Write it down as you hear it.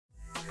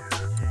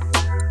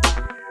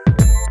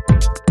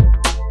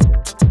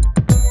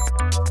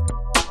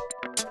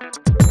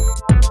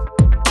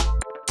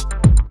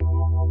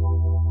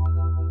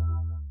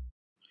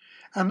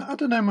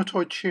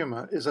adenomatoid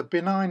tumour is a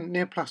benign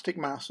neoplastic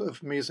mass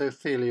of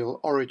mesothelial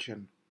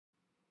origin,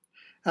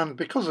 and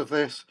because of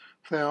this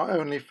they are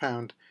only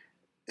found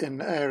in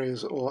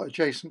areas or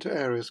adjacent to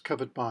areas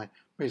covered by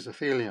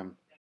mesothelium.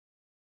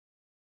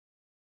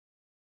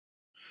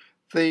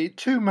 The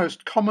two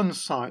most common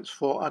sites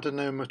for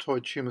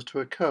adenomatoid tumours to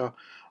occur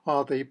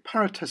are the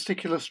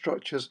paratesticular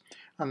structures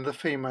and the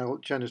female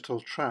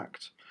genital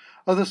tract.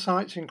 Other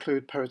sites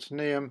include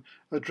peritoneum,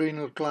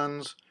 adrenal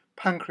glands,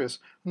 pancreas,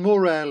 and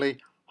more rarely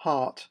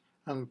heart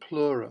and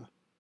pleura.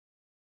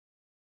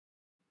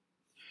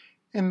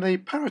 In the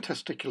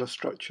paratesticular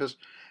structures,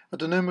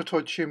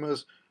 adenomatoid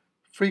tumours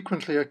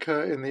frequently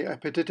occur in the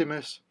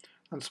epididymis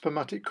and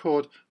spermatic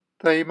cord.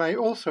 They may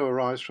also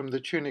arise from the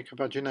tunica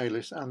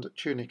vaginalis and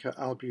tunica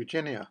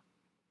albuginea.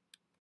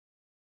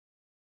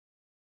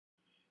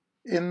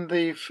 In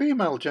the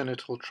female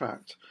genital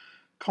tract,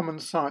 common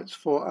sites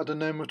for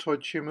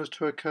adenomatoid tumours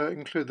to occur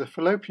include the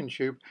fallopian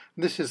tube.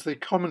 This is the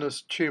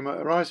commonest tumour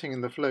arising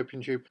in the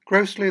fallopian tube.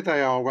 Grossly,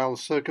 they are well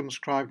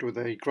circumscribed with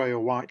a grey or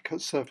white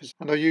cut surface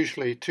and are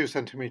usually 2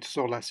 centimetres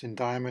or less in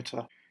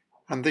diameter.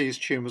 And these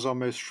tumours are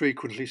most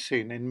frequently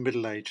seen in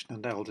middle-aged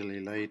and elderly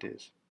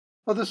ladies.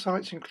 Other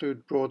sites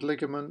include broad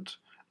ligament,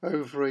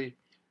 ovary,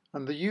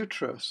 and the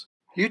uterus.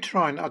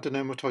 Uterine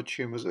adenomatoid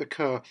tumours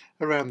occur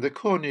around the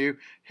cornu.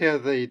 Here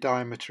the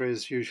diameter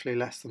is usually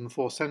less than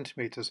 4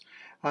 centimetres,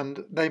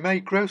 and they may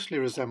grossly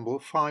resemble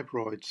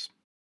fibroids.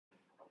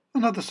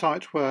 Another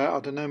site where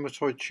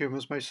adenomatoid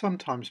tumours may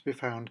sometimes be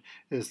found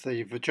is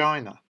the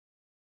vagina.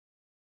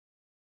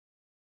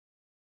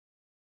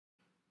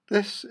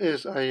 This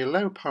is a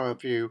low-power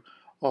view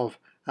of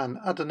an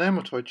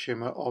adenomatoid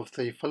tumour of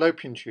the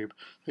fallopian tube.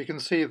 You can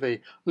see the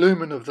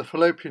lumen of the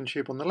fallopian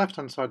tube on the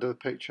left-hand side of the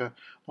picture.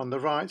 On the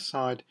right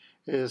side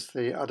is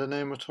the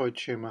adenomatoid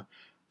tumour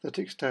that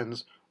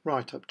extends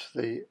right up to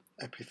the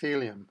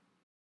epithelium.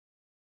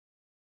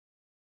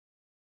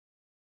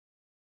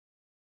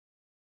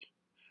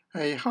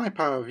 A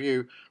high-power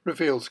view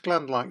reveals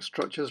gland-like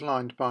structures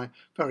lined by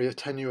very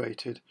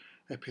attenuated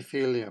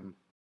epithelium.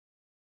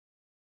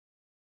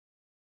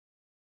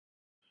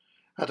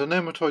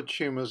 Adenomatoid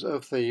tumours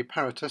of the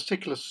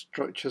paratesticular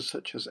structures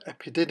such as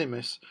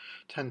epididymis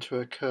tend to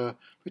occur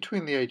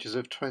between the ages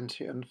of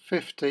 20 and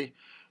 50.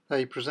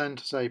 They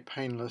present as a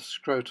painless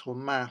scrotal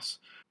mass,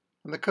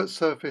 and the cut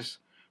surface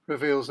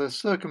reveals a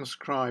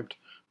circumscribed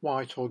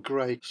white or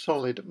grey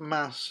solid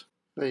mass.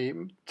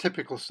 The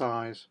typical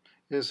size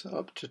is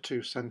up to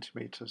 2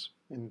 centimetres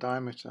in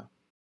diameter.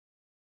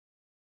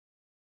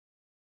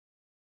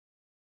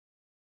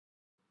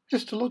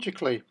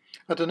 Histologically,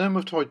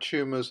 adenomatoid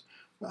tumours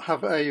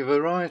have a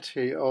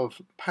variety of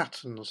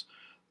patterns.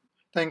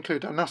 They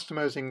include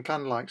anastomosing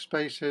gland-like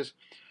spaces,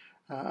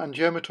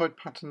 angiomatoid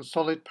patterns,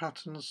 solid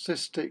patterns,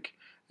 cystic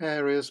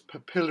areas,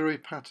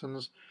 papillary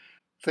patterns.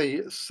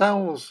 The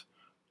cells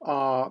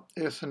are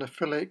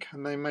eosinophilic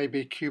and they may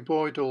be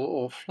cuboidal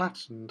or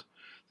flattened.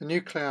 The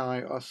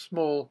nuclei are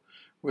small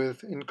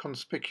with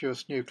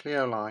inconspicuous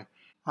nucleoli,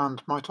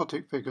 and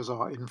mitotic figures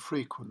are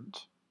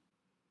infrequent.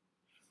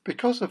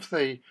 Because of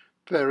the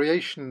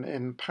variation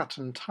in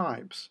pattern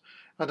types,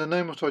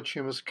 adenomatoid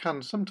tumours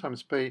can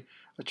sometimes be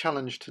a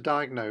challenge to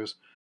diagnose.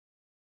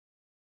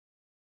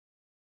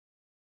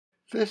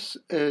 This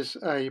is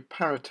a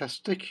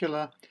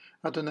paratesticular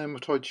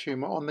adenomatoid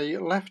tumour. On the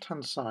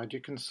left-hand side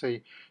you can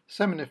see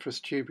seminiferous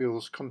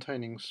tubules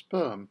containing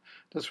sperm.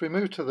 As we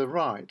move to the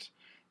right,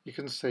 you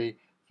can see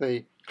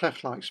the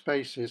cleft-like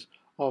spaces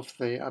of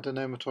the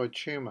adenomatoid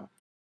tumour.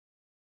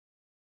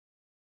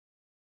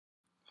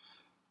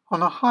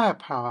 On a higher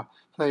power,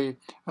 the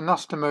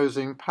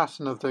anastomosing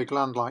pattern of the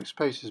gland-like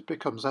spaces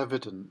becomes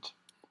evident.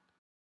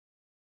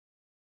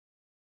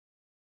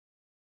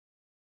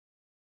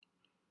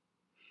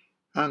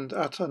 And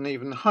at an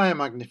even higher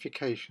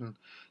magnification,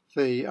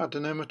 the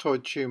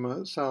adenomatoid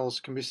tumour cells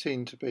can be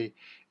seen to be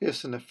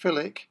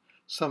eosinophilic,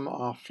 some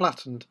are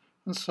flattened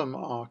and some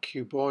are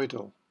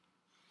cuboidal.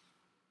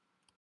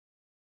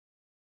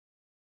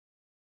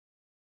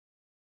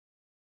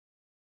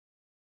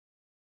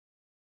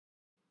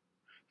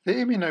 The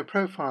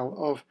immunoprofile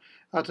of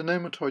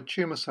adenomatoid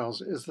tumour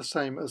cells is the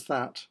same as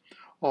that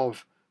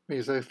of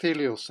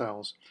mesothelial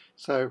cells.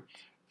 So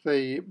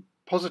the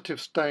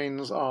positive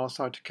stains are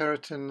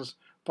cytokeratins,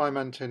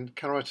 vimentin,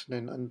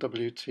 carotinin and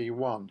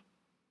WT1.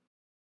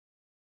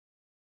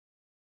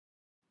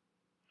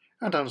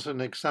 And as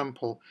an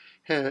example,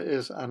 here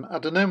is an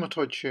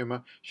adenomatoid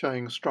tumour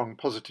showing strong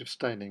positive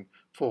staining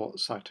for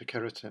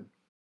cytokeratin.